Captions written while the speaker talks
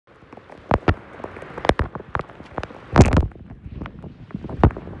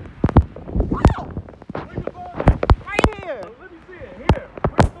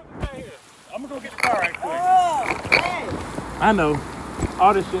I know.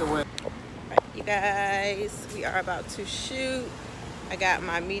 All this shit wet. Right, you guys, we are about to shoot. I got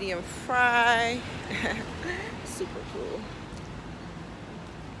my medium fry. Super cool.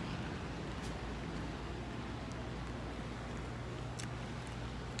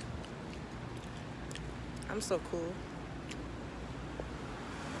 I'm so cool.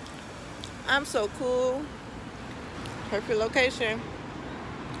 I'm so cool. Perfect location.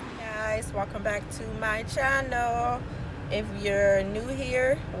 Guys, welcome back to my channel. If you're new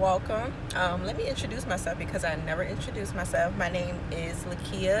here, welcome. Let me introduce myself because I never introduced myself. My name is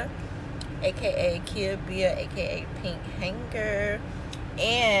Lakia, aka Kia Bia, aka Pink Hanger,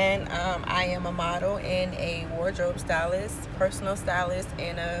 and I am a model and a wardrobe stylist, personal stylist,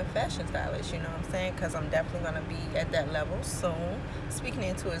 and a fashion stylist. You know what I'm saying? Because I'm definitely gonna be at that level soon. Speaking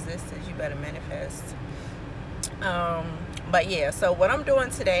into existence, you better manifest. But yeah, so what I'm doing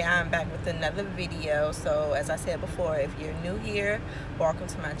today, I'm back with another video. So as I said before, if you're new here, welcome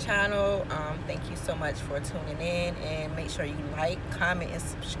to my channel. Thank you so much for tuning in, and make sure you like, comment, and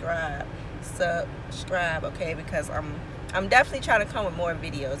subscribe, okay? Because I'm definitely trying to come with more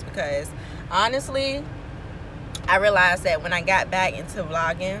videos, because honestly, I realized that when I got back into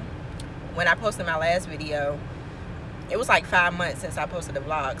vlogging, when I posted my last video, it was like 5 months since I posted a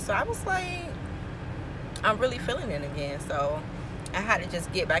vlog. So I was like, I'm really feeling it again. So I had to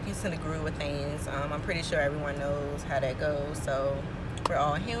just get back into the groove of things. I'm pretty sure everyone knows how that goes. So we're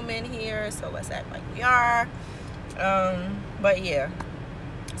all human here, so let's act like we are. But yeah,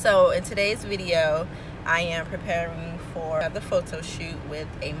 so in today's video, I am preparing for the photo shoot with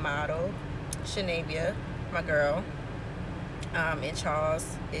a model, Shanavia, my girl, and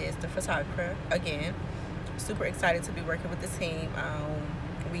Charles is the photographer. Again, super excited to be working with the team.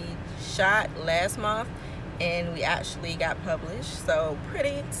 We shot last month and we actually got published, so pretty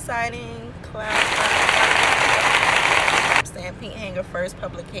exciting. Stamp Pink Hanger first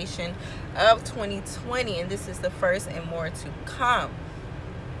publication of 2020, and this is the first and more to come.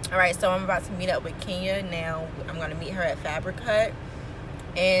 All right, so I'm about to meet up with Kenya now. I'm going to meet her at Fabric Hut,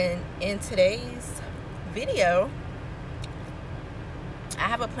 and in today's video I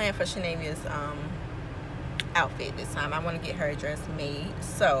have a plan for Shanavia's outfit this time. I want to get her a dress made,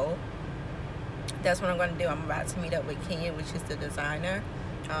 so that's what I'm going to do. I'm about to meet up with Kenya, which is the designer.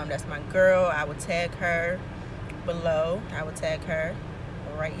 That's my girl. I will tag her below. I will tag her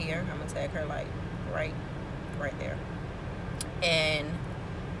right here. I'm going to tag her like right there. And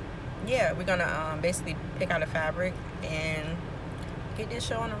yeah, we're going to basically pick out a fabric and get this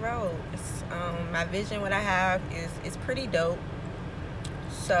show on the road. It's, my vision, what I have is pretty dope.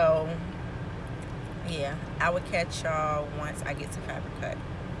 So yeah, I will catch y'all once I get to Fabric Hut.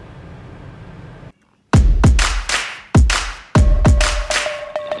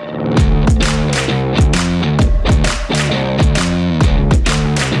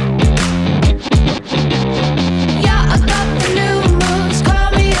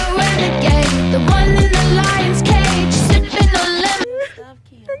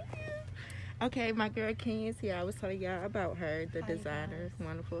 Okay, my girl Kenya's here. I was telling y'all about her, the designer,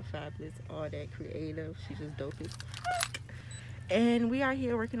 wonderful, fabulous, all that creative. She's just dope as fuck. And we are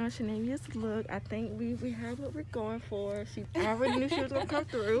here working on Shanavia's look. I think we have what we're going for. I already knew she was gonna come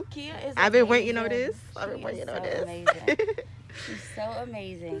through. Kia is I've been waiting on this. I've been waiting on this. Amazing. She's so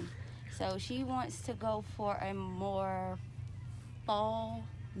amazing. So she wants to go for a more fall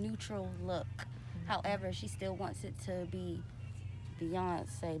neutral look. However, she still wants it to be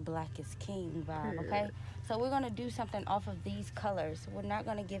Beyonce Black is King vibe, okay? So we're gonna do something off of these colors. We're not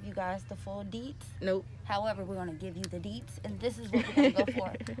gonna give you guys the full deets. Nope. However, we're gonna give you the deets, and this is what we're gonna go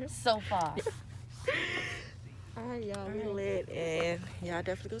for so far. Alright, y'all, we lit, and y'all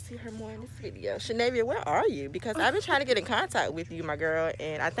definitely go see her more in this video. Shanavia, where are you? Because I've been trying to get in contact with you, my girl,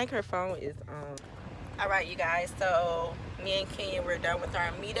 and I think her phone is on. Alright, you guys, so me and Kenya, we're done with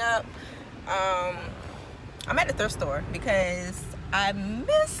our meetup. I'm at the thrift store because I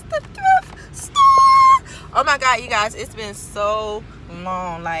missed the thrift store. Oh my god, you guys, it's been so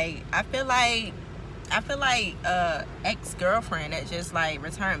long. Like I feel like ex-girlfriend that just like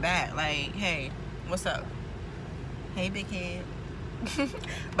returned back. Like, hey, what's up? Hey, big head.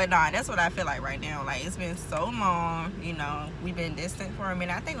 But nah, that's what I feel like right now. Like, it's been so long, you know, we've been distant for a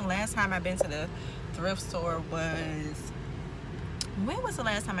minute. I think the last time I've been to the thrift store was, when was the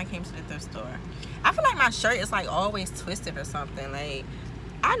last time I came to the thrift store? I feel like my shirt is like always twisted or something. Like,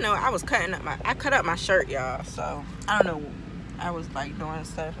 I know I was I cut up my shirt, y'all. So I don't know. I was like doing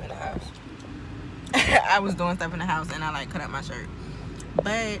stuff in the house. I was doing stuff in the house and I like cut up my shirt.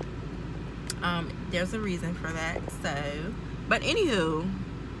 But there's a reason for that. So, but anywho,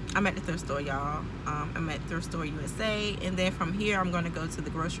 I'm at the thrift store, y'all. I'm at Thrift Store USA, and then from here I'm going to go to the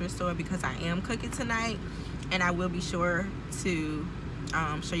grocery store because I am cooking tonight, and I will be sure to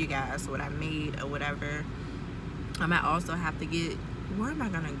show you guys what I made or whatever. I might also have to get, where am I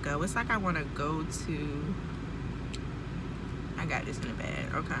going to go? It's like I want to go to, I got this in the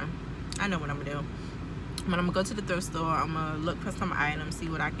bag. Okay, I know what I'm going to do. But I'm gonna go to the thrift store. I'm gonna look for some items, see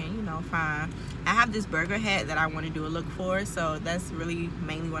what I can, you know, find. I have this burger hat that I want to do a look for, so that's really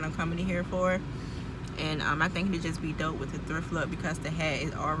mainly what I'm coming in here for. And I think it'd just be dope with the thrift look because the hat,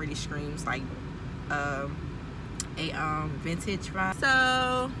 it already screams like a vintage vibe.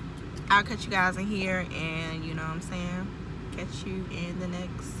 So I'll catch you guys in here, and you know what I'm saying, catch you in the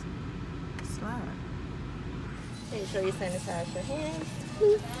next slide. Make sure you sanitize your hands.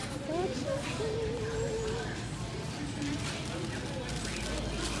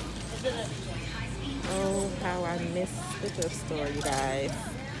 Oh, how I miss the thrift store, you guys.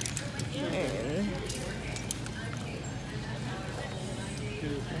 And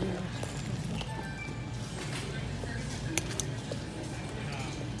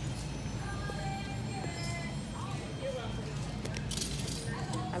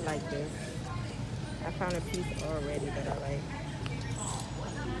I like this. I found a piece already that I like.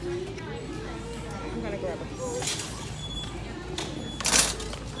 I'm gonna grab a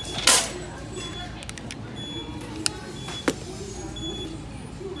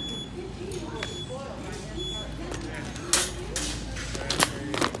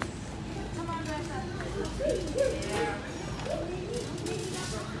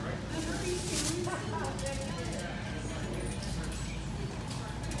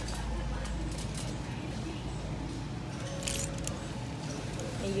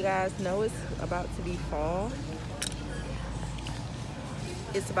you guys know it's about to be fall.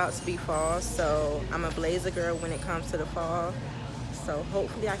 It's about to be fall, so I'm a blazer girl when it comes to the fall. So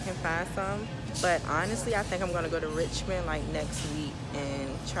hopefully I can find some. But honestly, I think I'm gonna go to Richmond like next week and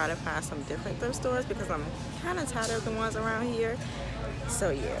try to find some different thrift stores because I'm kind of tired of the ones around here. So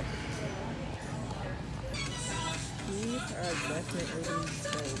yeah. These are definitely dope.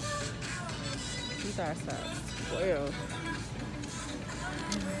 These are size 12.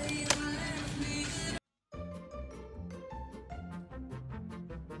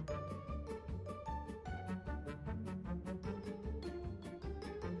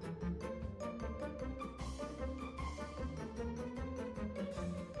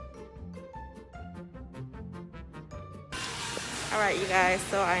 Alright, you guys,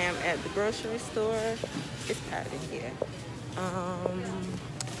 so I am at the grocery store. It's packed in here.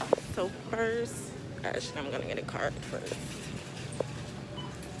 So first, actually I'm gonna get a card first.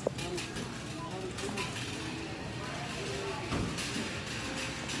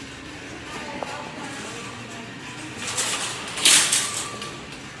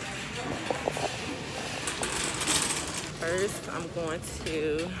 First, I'm going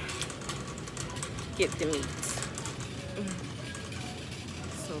to get the meat.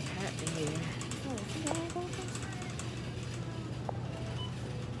 So packed in here.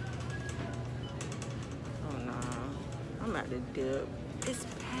 Oh no, I'm at the dip. It's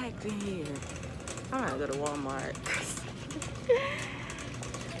packed in here. I'm gonna go to Walmart.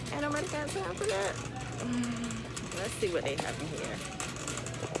 And nobody got time for that. Let's see what they have in here.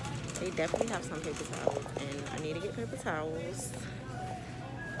 They definitely have some paper towels, and I need to get paper towels.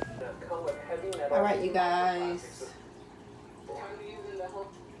 All right, you guys.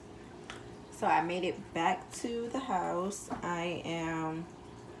 So I made it back to the house. I am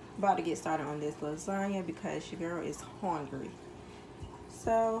about to get started on this lasagna because your girl is hungry.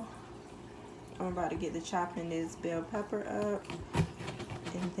 So I'm about to get the chopping this bell pepper up,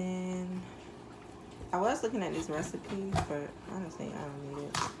 and then I was looking at this recipe, but honestly I don't need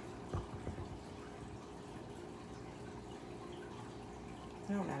it.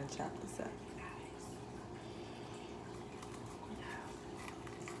 I don't know how to chop this up.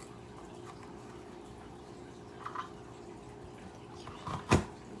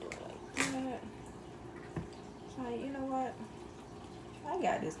 You know what? I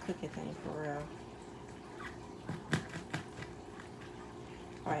got this cooking thing for real.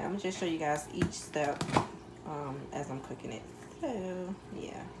 Alright, I'm gonna just show you guys each step as I'm cooking it. So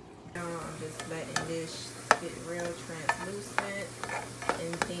yeah. Now I'm just letting this get real translucent,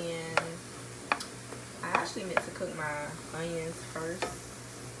 and then I actually meant to cook my onions first,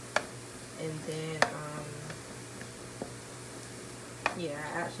 and then yeah,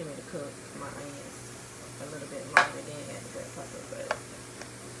 I actually meant to cook my onions a little bit longer than add the red pepper, but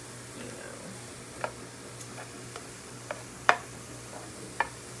you know.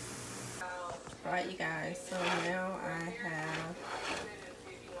 Alright, you guys, so now I have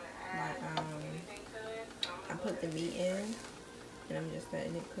put the meat in, and I'm just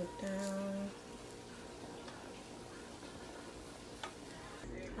letting it cook down.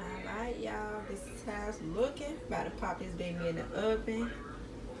 Alright, y'all, this is how it's looking. About to pop this baby in the oven. You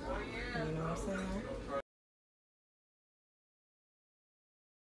know what I'm saying?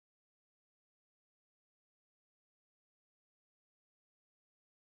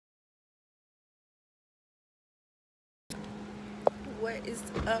 What is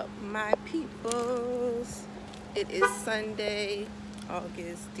up, my peoples? It is Sunday,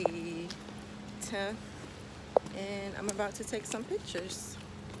 August the 10th, and I'm about to take some pictures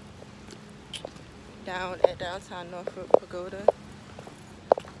down at downtown Norfolk Pagoda,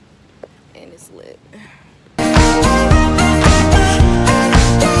 and it's lit.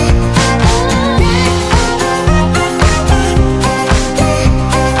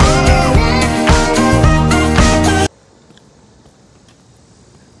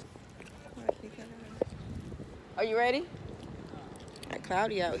 Are you ready? It's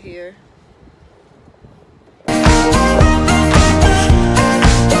cloudy out here.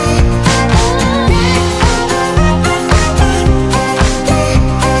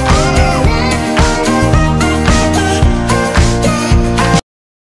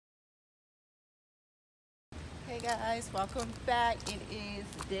 Hey guys, welcome back. It is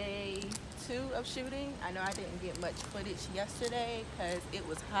day 2 of shooting. I know I didn't get much footage yesterday because it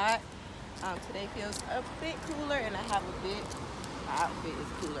was hot. Today feels a bit cooler, and I have a bit. My outfit is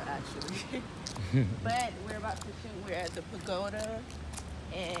cooler actually. But we're about to shoot. We're at the pagoda,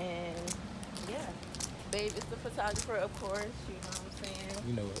 and yeah, babe is the photographer, of course. You know what I'm saying?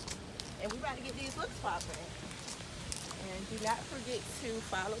 You know it. And we about to get these looks popping. And do not forget to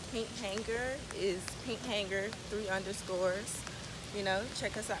follow Pink Hanger. Is Pink Hanger 3_. You know,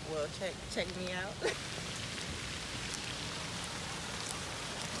 check us out. Well, check me out.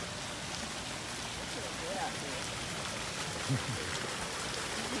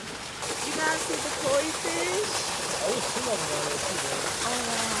 You guys see the koi fish? Oh, some of them down there too,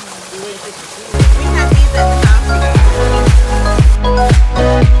 man. We have these at the house, you guys.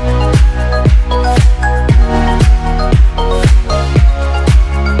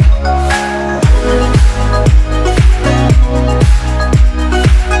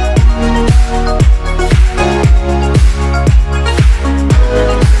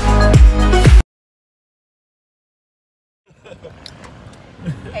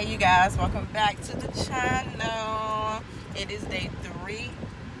 Hey you guys, welcome back to the channel. It is day 3.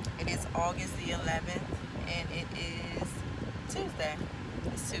 It is August the 11th, and it is Tuesday.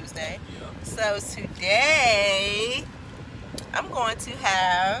 It's Tuesday. So today I'm going to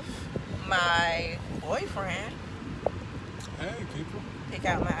have my boyfriend pick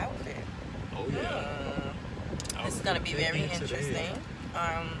out my outfit. Oh yeah. This is going to be very interesting.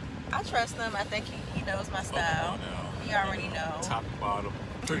 I trust him. I think he knows my style. He already knows. Top and bottom.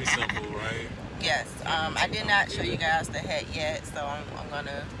 Pretty simple, right? Yes. I did not show you guys the hat yet, so I'm going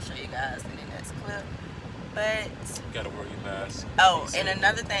to show you guys in the next clip. But You gotta wear your mask. oh, and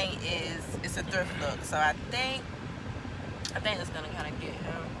another thing is it's a thrift look, so I think it's gonna kind of get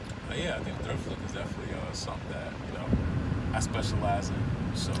him. Yeah, I think thrift look is definitely something that I specialize in.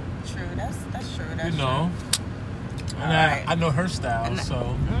 So True. That's true. That's you know, true. and I know her style,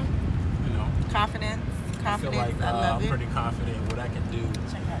 so Confidence. I feel like I love I'm it. pretty confident in what I can do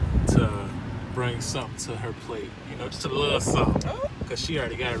Check out. to bring something to her plate. Just a little something, Ooh. cause she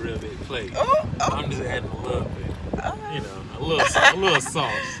already got a real big plate. Oh. I'm just adding a little bit, a little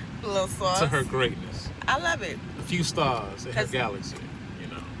sauce A little sauce to her greatness. I love it. A few stars in her galaxy.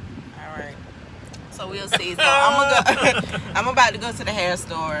 All right. So we'll see. So I'm about to go to the hair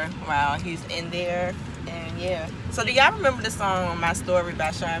store while he's in there, and yeah. So do y'all remember the song on My Story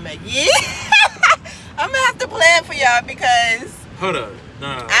by Sean Mac? Yeah. I'm gonna have to play it for y'all because Hold up.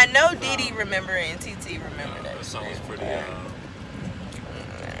 Nah. I know Didi remember it and TT remember that. That song was pretty. That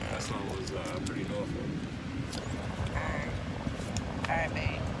song was pretty Norfolk. All right,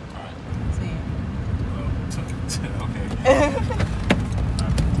 babe. All right. See you. Okay.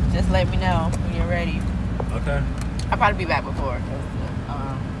 Just let me know when you're ready. Okay. I'll probably be back before because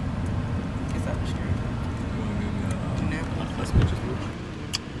it's up the street. You want to give me No. let's pictures, bitch.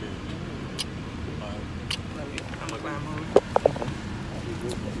 I'm gonna move.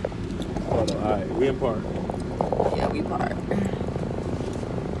 Alright, we in park. Yeah, we park.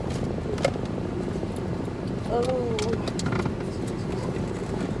 Oh.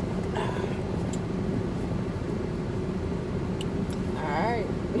 Alright.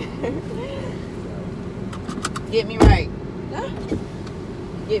 Get me right.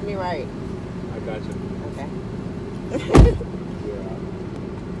 Get me right. I got you. Okay. Yeah.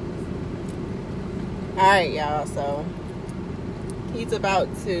 Alright, y'all, so he's about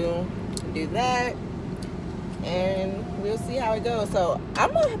to do that, and we'll see how it goes. So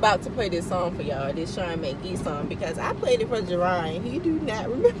I'm about to play this song for y'all, this Sean McGee song, because I played it for Jerron and he do not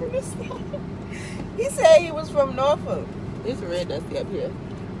remember this song. He said he was from Norfolk. It's red dusty up here.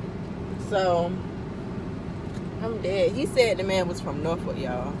 So I'm dead. He said the man was from Norfolk,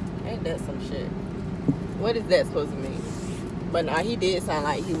 y'all. Ain't that some shit? What is that supposed to mean? But nah, he did sound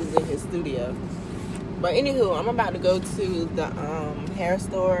like he was in his studio. But anywho, I'm about to go to the hair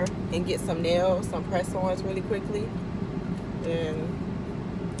store and get some nails, some press-ons really quickly.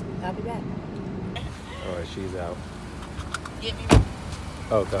 And I'll be back. Alright, she's out. Get me,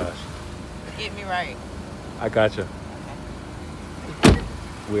 Oh gosh. get me right. I gotcha.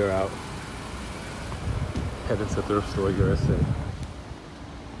 We're out. Headed to Thrift Store USA.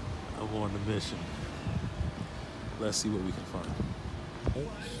 I'm on the mission. Let's see what we can find.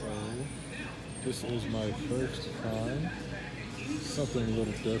 So, this is my first time. Something a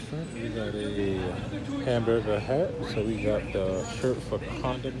little different. We got a hamburger hat. So we got the shirt for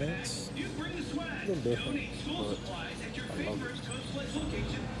condiments. A little different, but I love it.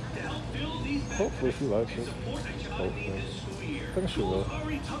 Hopefully she likes it. Hopefully. I think she will. I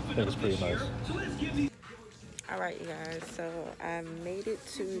think it's pretty nice. Alright, you guys, so I made it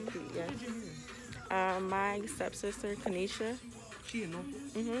to the, my stepsister, Kanisha. She in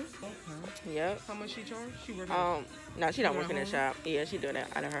Norfolk? Mm-hmm. Yep. How much she charge? She working? No, she don't work in the shop. Yeah, she do that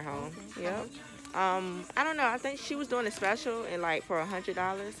out of her home. Yep. I don't know. I think she was doing a special and like for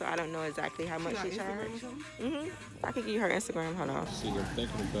 $100, so I don't know exactly how much she charged. I could give you her Instagram. Hold on. See, I'm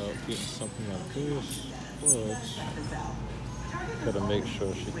thinking about getting something like this, but gotta make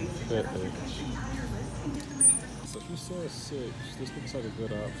sure she can fit it. So she said 6. This looks like a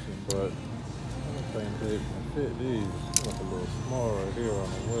good option, but I don't think they can fit these. Look a little small right here on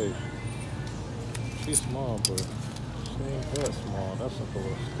the waist. She's small, but she ain't that small. That's like a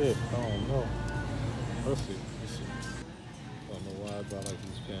little stick. I don't know. Let's see. Let's see. I don't know why I like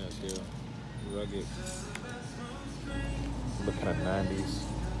these pants here. Rugged. Looking at 90s.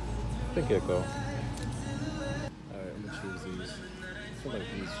 I think it'll go. Alright, I'm gonna choose these. I feel like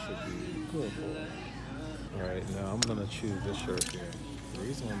these should be good for them. Alright, now I'm gonna choose this shirt here. The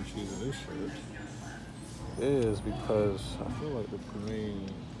reason I'm choosing this shirt is because I feel like the green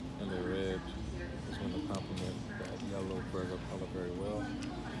and the red is going to complement that yellow burger color very well.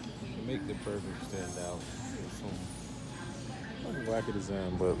 To make the burger stand out with some wacky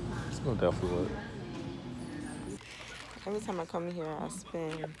design, but it's going to definitely work. Every time I come here, I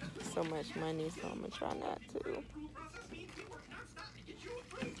spend so much money, so I'm going to try not to.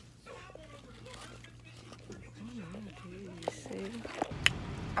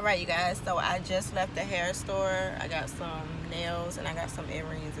 Alright, you guys, so I just left the hair store. I got some nails and I got some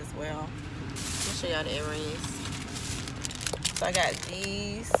earrings as well. Let me show y'all the earrings. So I got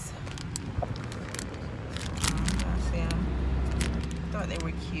these. I see them. I thought they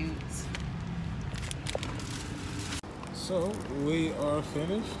were cute. So we are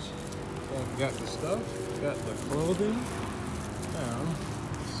finished. Got the stuff, got the clothing. Now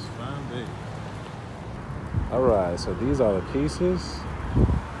it's fine day. Alright, so these are the pieces.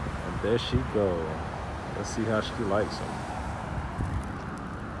 And there she go. Let's see how she likes them.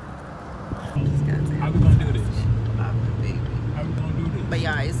 How we gonna do this? How we gonna do this? But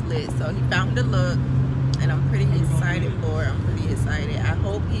y'all, it's lit. So he found the look, and I'm pretty excited for it. I'm pretty excited. I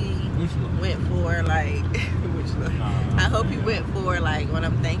hope he went for like, which look? I hope he went for like what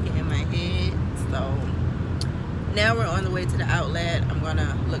I'm thinking in my head. So now we're on the way to the outlet. I'm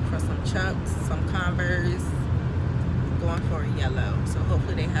gonna look for some Chucks, some Converse. Going for a yellow, so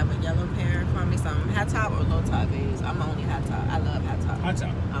hopefully they have a yellow pair for me. Some high top or low top is. I'm only high top. I love high top. High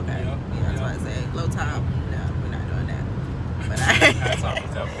top. Okay. Yep. Yeah, that's what I said. Low top. No, we're not doing that. But High top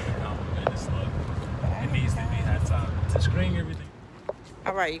is definitely a compliment. This look. It needs to be high top to screen everything.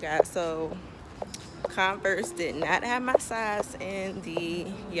 All right, you guys. So Converse did not have my size in the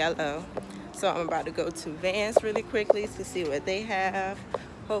yellow, so I'm about to go to Vans really quickly to see what they have.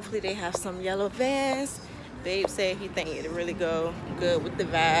 Hopefully they have some yellow Vans. Babe said he think it'll really go good with the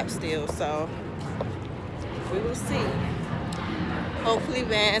vibe still, so we will see. Hopefully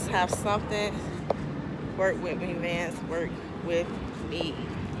Vans have something. Work with me, Vans. Work with me.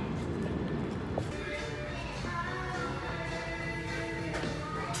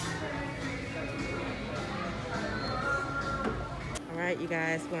 All right, you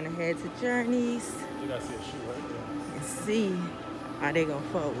guys, want to head to Journeys. You gotta see a shoe right there. And see how they gonna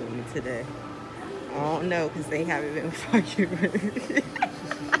fuck with me today. I don't know, because they haven't been fucking with me.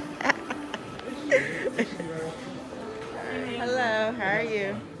 Hello, how are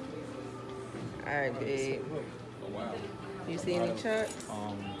you? right, babe. Oh wow. You see any chucks?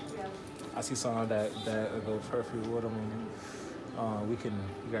 I see some that go perfect with them. We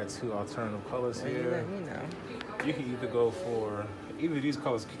got two alternative colors Well, you here. let me know. You can either go for either of these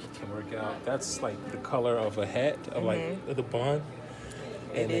colors can work out. That's like the color of a hat of like the bun.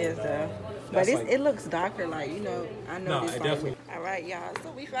 It And is then, though. But that's it's, like- it looks darker, like, you know, I know No, this. it Like, definitely- all right, y'all.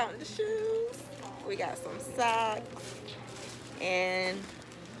 So we found the shoes. We got some socks. And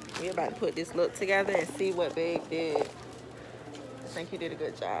we're about to put this look together and see what Babe did. I think you did a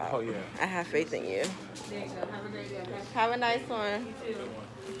good job. Oh yeah. I have faith in you. Have a nice one.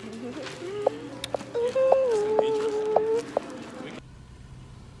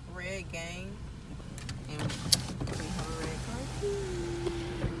 Red gang. And we have a red car.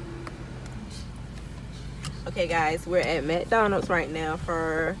 Okay guys, we're at McDonald's right now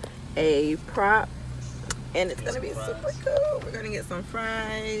for a prop. And it's gonna be super cool. We're gonna get some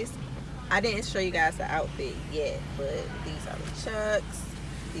fries. I didn't show you guys the outfit yet, but these are the chucks,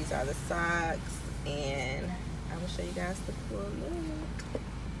 these are the socks, and I will show you guys the full look.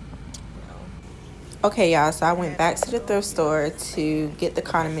 Okay, y'all, so I went back to the thrift store to get the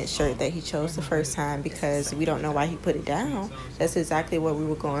condiment shirt that he chose the first time because we don't know why he put it down. That's exactly what we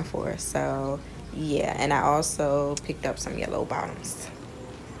were going for. So, yeah, and I also picked up some yellow bottoms.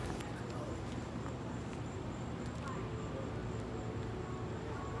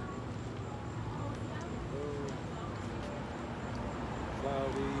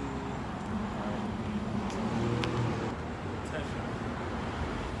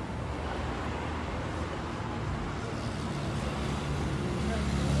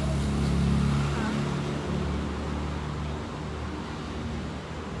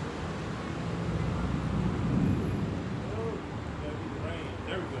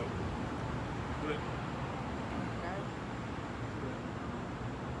 There we go. Good.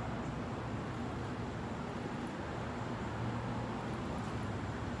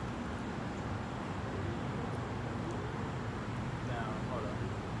 Now, hold up.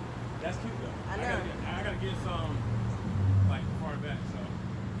 That's cute though. I know. I gotta get some like far back, so.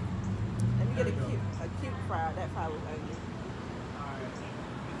 Let me get a cute fry. That fry was ugly. Alright.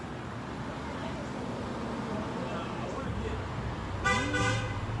 I wanna get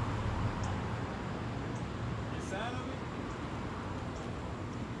inside of it.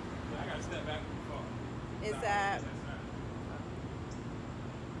 Yeah, I gotta step back before. Inside. There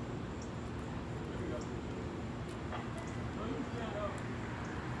we go. Oh, you can stand up.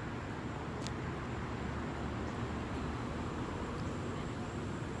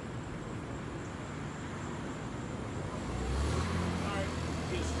 Alright,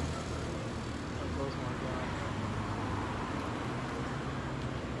 yes. I'll close my door.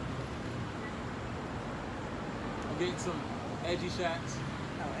 I'm getting some edgy shots.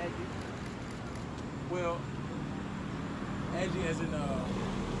 Oh, edgy. Well, edgy as in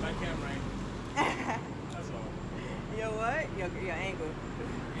my camera angle. That's all. Your what? Your angle. It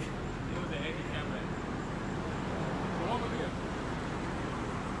was an edgy camera angle. So one over here.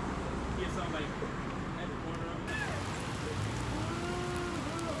 Get something like at the corner of it.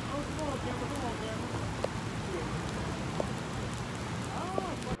 Oh, come on, camera. Come on, camera.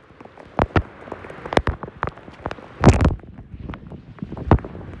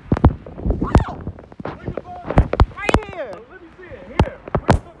 Right here. Let me see it. Here.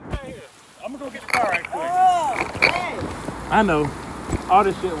 Where's the thing here? I'm gonna go get the car right quick. Oh, hey. I know. All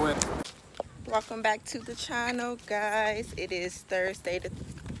this shit wet. Welcome back to the channel, guys. It is Thursday the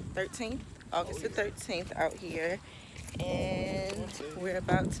 13th, August the 13th out here. And we're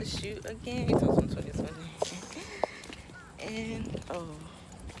about to shoot again. 2020. And, oh,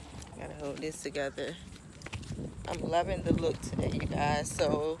 gotta hold this together. I'm loving the look today, you guys.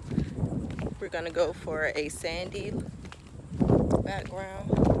 So, we're gonna go for a sandy background.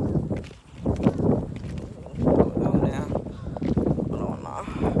 Hold on now. Hold on now.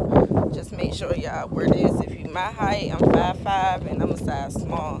 Just make sure y'all wear this. If you my height, I'm 5'5" and I'm a size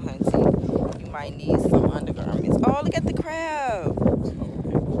small, hunty. You might need some undergarments. Oh, look at the crab.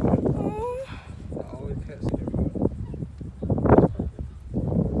 Oh. I always catch it.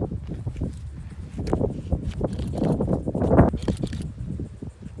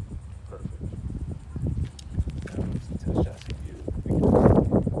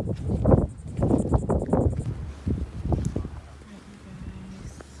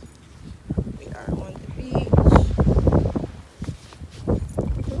 We are on the beach.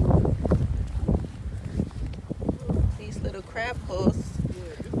 These little crab holes.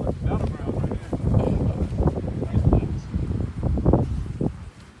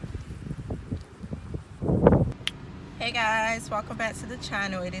 Hey guys, welcome back to the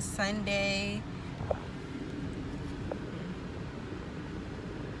channel. It is Sunday.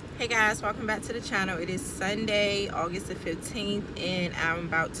 Hey guys, welcome back to the channel. It is Sunday, August the 15th, and I'm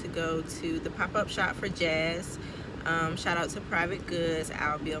about to go to the pop-up shop for Jazz. Shout out to Private Goods.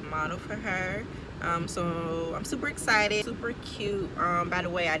 I'll be a model for her. So I'm super excited, super cute. By the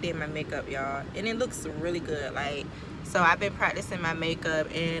way, I did my makeup, y'all, and it looks really good. Like, so I've been practicing my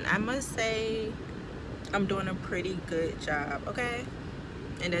makeup, and I must say I'm doing a pretty good job, okay?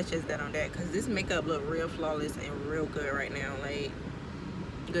 And that's just that on that, because this makeup look real flawless and real good right now. Like,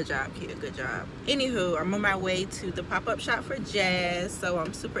 good job, kid, good job. Anywho, I'm on my way to the pop-up shop for Jazz, so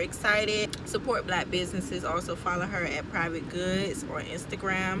I'm super excited. Support black businesses. Also follow her at Private Goods on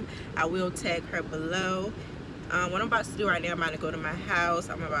Instagram. I will tag her below. What I'm about to do right now, I'm about to go to my house.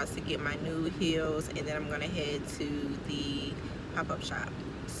 I'm about to get my new heels, and then I'm gonna head to the pop-up shop.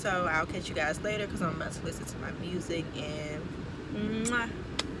 So I'll catch you guys later, because I'm about to listen to my music. And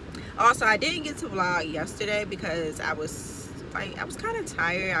also, I didn't get to vlog yesterday because I was kind of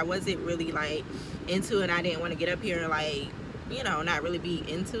tired. I wasn't really like into it. I didn't want to get up here and, like, you know, not really be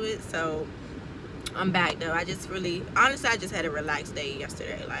into it. So I'm back though. Honestly, I just had a relaxed day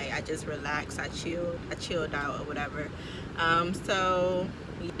yesterday. Like, I just relaxed, I chilled out or whatever. So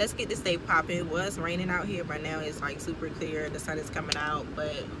let's get this day popping. It was raining out here, but now it's like super clear. The sun is coming out,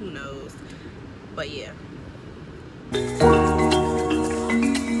 but who knows. But yeah.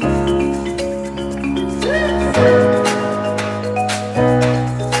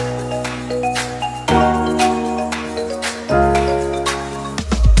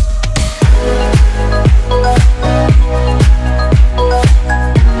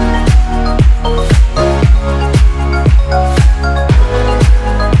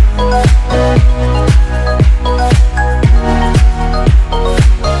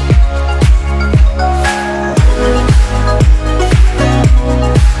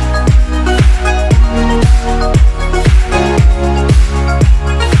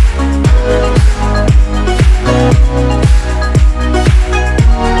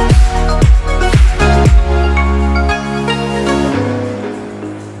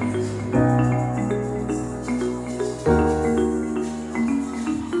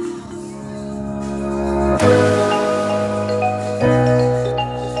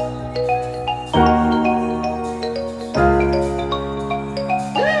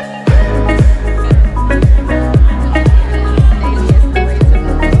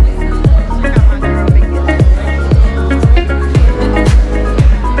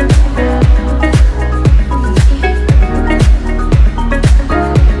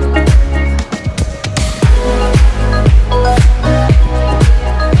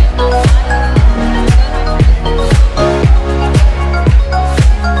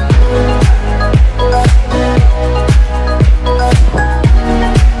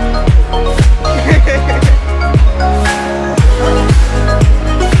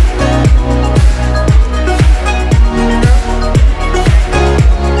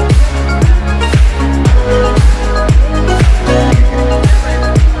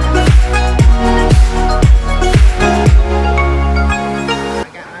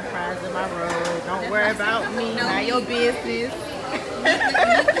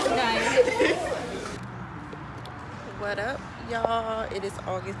 What up, y'all? It is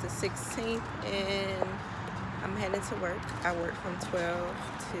August the 16th, and I'm heading to work. I work from 12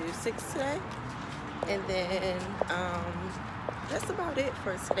 to 6 today, and then that's about it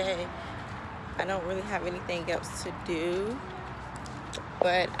for today. I don't really have anything else to do,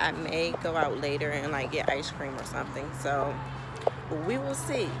 but I may go out later and like get ice cream or something, so we will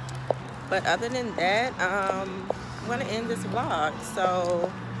see. But other than that, I'm gonna end this vlog.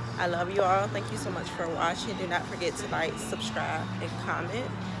 So I love you all. Thank you so much for watching. Do not forget to like, subscribe, and comment,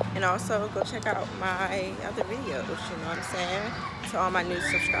 and also go check out my other videos, you know what I'm saying? To all my new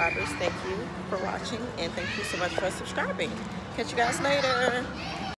subscribers, thank you for watching, and thank you so much for subscribing. Catch you guys later.